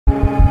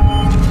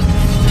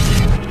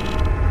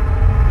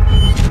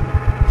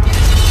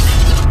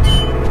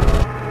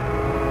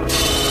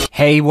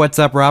Hey, what's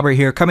up? Robert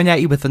here, coming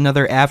at you with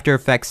another After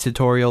Effects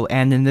tutorial,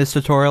 and in this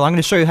tutorial I'm going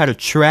to show you how to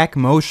track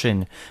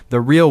motion the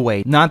real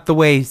way, not the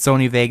way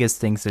Sony Vegas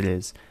thinks it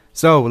is.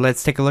 So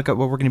let's take a look at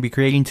what we're going to be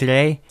creating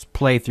today. Let's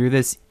play through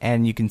this,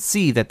 and you can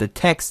see that the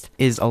text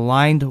is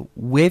aligned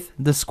with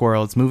the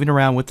squirrel. It's moving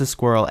around with the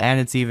squirrel, and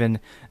it's even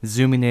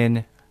zooming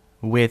in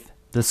with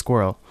the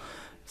squirrel.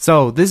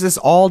 So this is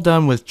all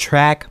done with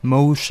track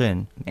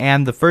motion,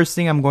 and the first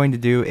thing I'm going to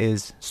do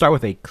is start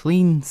with a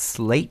clean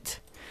slate.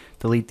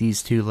 Delete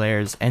these two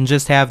layers and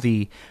just have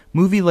the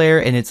movie layer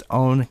in its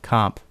own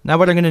comp. Now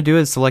what I'm going to do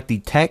is select the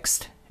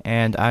text,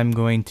 and I'm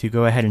going to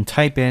go ahead and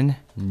type in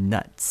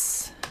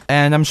nuts.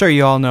 And I'm sure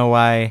you all know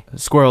why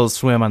squirrels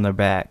swim on their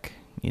back,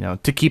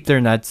 to keep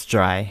their nuts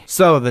dry.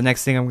 So the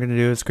next thing I'm going to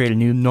do is create a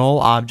new null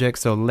object.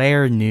 So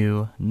layer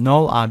new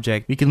null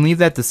object. We can leave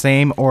that the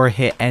same or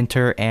hit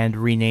enter and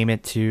rename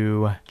it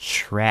to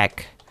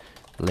track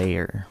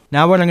layer.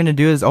 Now what I'm going to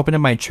do is open up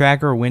my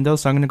tracker window.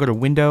 So I'm going to go to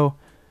window,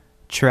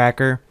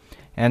 tracker,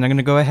 and I'm going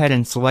to go ahead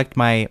and select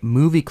my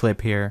movie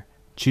clip here,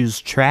 choose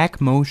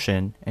track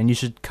motion, and you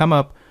should come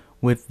up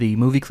with the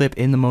movie clip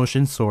in the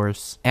motion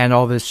source, and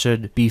all this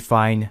should be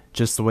fine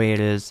just the way it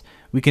is.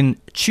 We can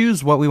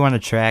choose what we want to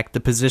track, the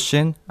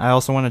position. I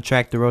also want to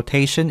track the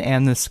rotation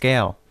and the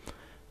scale.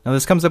 Now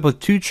this comes up with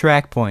 2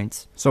 track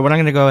points. So what I'm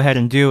going to go ahead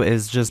and do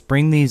is just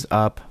bring these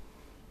up.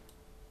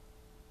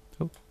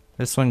 Oh,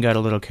 this one got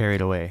a little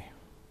carried away.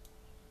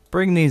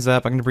 Bring these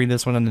up. I'm going to bring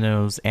this one on the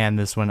nose and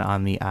this one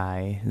on the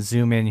eye.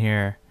 Zoom in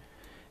here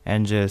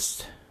and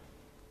just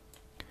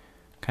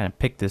kind of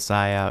pick this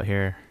eye out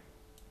here.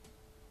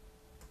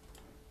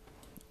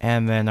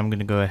 And then I'm going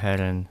to go ahead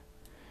and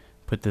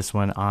put this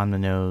one on the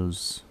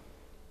nose.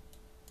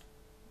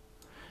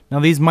 Now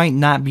these might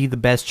not be the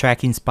best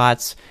tracking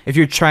spots. If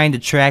you're trying to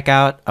track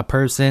out a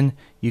person,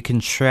 you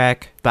can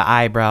track the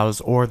eyebrows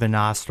or the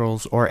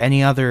nostrils or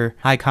any other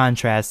high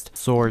contrast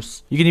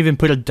source. You can even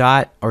put a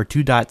dot or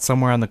 2 dots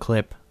somewhere on the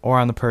clip or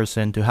on the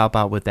person to help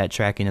out with that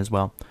tracking as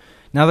well.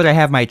 Now that I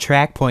have my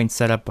track points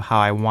set up how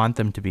I want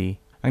them to be,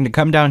 I'm going to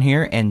come down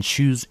here and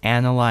choose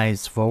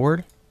Analyze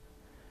Forward.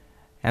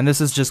 And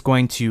this is just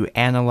going to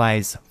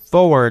analyze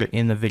forward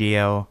in the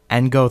video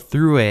and go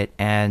through it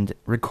and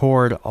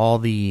record all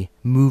the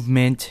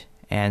movement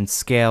and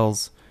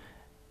scales.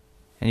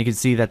 And you can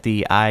see that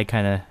the eye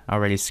kind of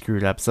already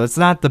screwed up. So it's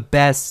not the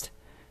best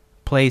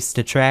place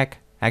to track.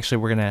 Actually,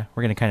 we're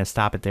gonna kind of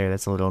stop it there.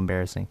 That's a little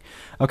embarrassing.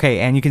 Okay,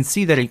 and you can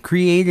see that it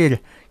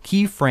created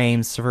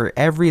keyframes for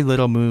every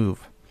little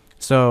move.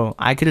 So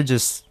I could have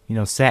just,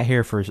 sat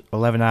here for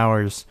 11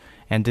 hours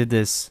and did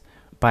this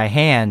by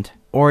hand,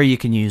 or you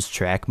can use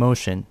track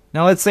motion.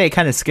 Now let's say it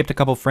kind of skipped a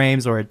couple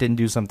frames or it didn't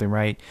do something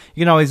right.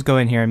 You can always go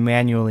in here and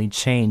manually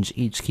change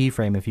each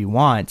keyframe if you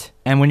want.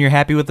 And when you're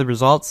happy with the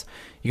results,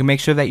 you can make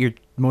sure that your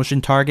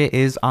motion target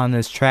is on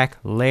this track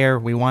layer.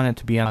 We want it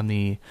to be on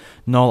the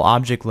null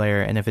object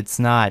layer, and if it's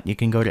not, you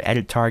can go to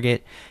edit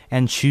target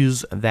and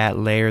choose that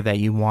layer that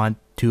you want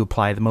to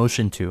apply the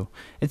motion to.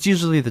 It's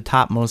usually the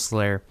topmost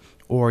layer,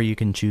 or you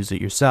can choose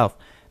it yourself.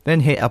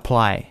 Then hit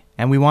apply,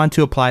 and we want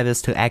to apply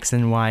this to X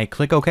and Y.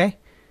 Click OK.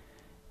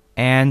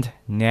 And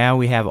now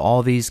we have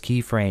all these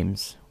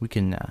keyframes. We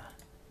can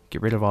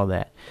get rid of all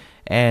that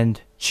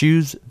and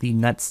choose the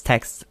nuts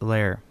text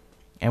layer.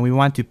 And we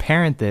want to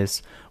parent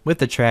this with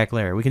the track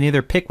layer. We can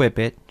either pick whip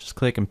it, just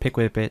click and pick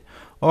whip it,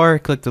 or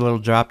click the little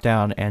drop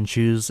down and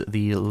choose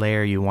the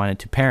layer you want it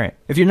to parent.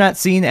 If you're not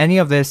seeing any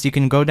of this, you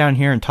can go down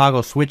here and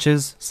toggle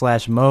switches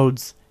 /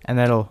 modes, and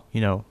that'll,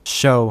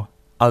 show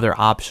other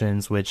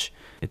options, which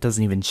it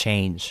doesn't even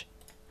change.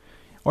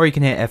 Or you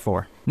can hit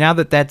F4. Now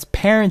that that's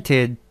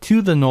parented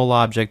to the null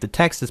object, the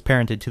text is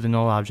parented to the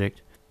null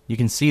object, you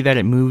can see that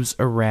it moves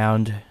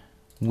around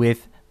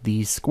with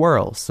the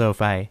squirrel. So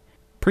if I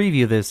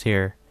preview this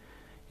here,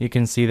 you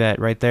can see that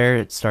right there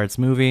it starts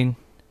moving,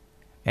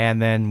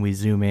 and then we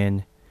zoom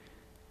in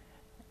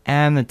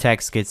and the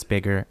text gets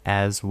bigger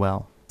as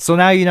well. So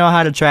now you know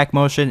how to track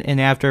motion in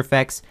After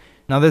Effects.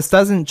 Now this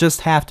doesn't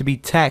just have to be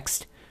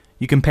text.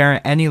 You can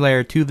parent any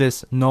layer to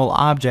this null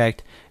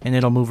object and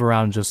it'll move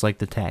around just like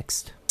the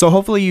text. So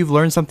hopefully you've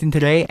learned something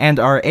today and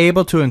are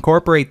able to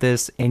incorporate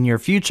this in your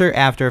future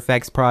After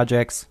Effects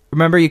projects.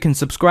 Remember, you can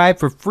subscribe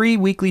for free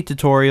weekly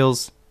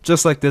tutorials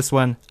just like this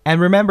one. And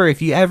remember, if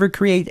you ever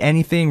create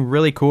anything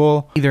really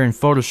cool, either in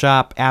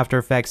Photoshop, After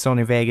Effects,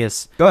 Sony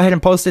Vegas, go ahead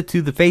and post it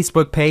to the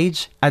Facebook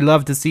page. I'd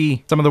love to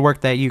see some of the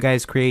work that you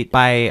guys create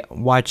by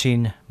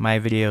watching my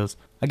videos.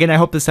 Again, I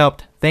hope this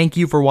helped. Thank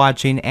you for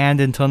watching, and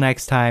until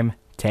next time,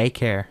 take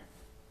care.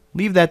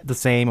 Leave that the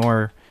same,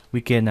 or we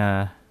can,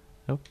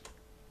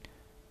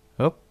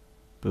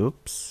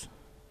 oops.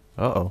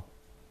 Uh-oh.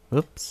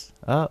 Oops.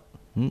 Oh.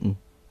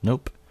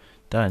 Nope.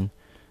 Done.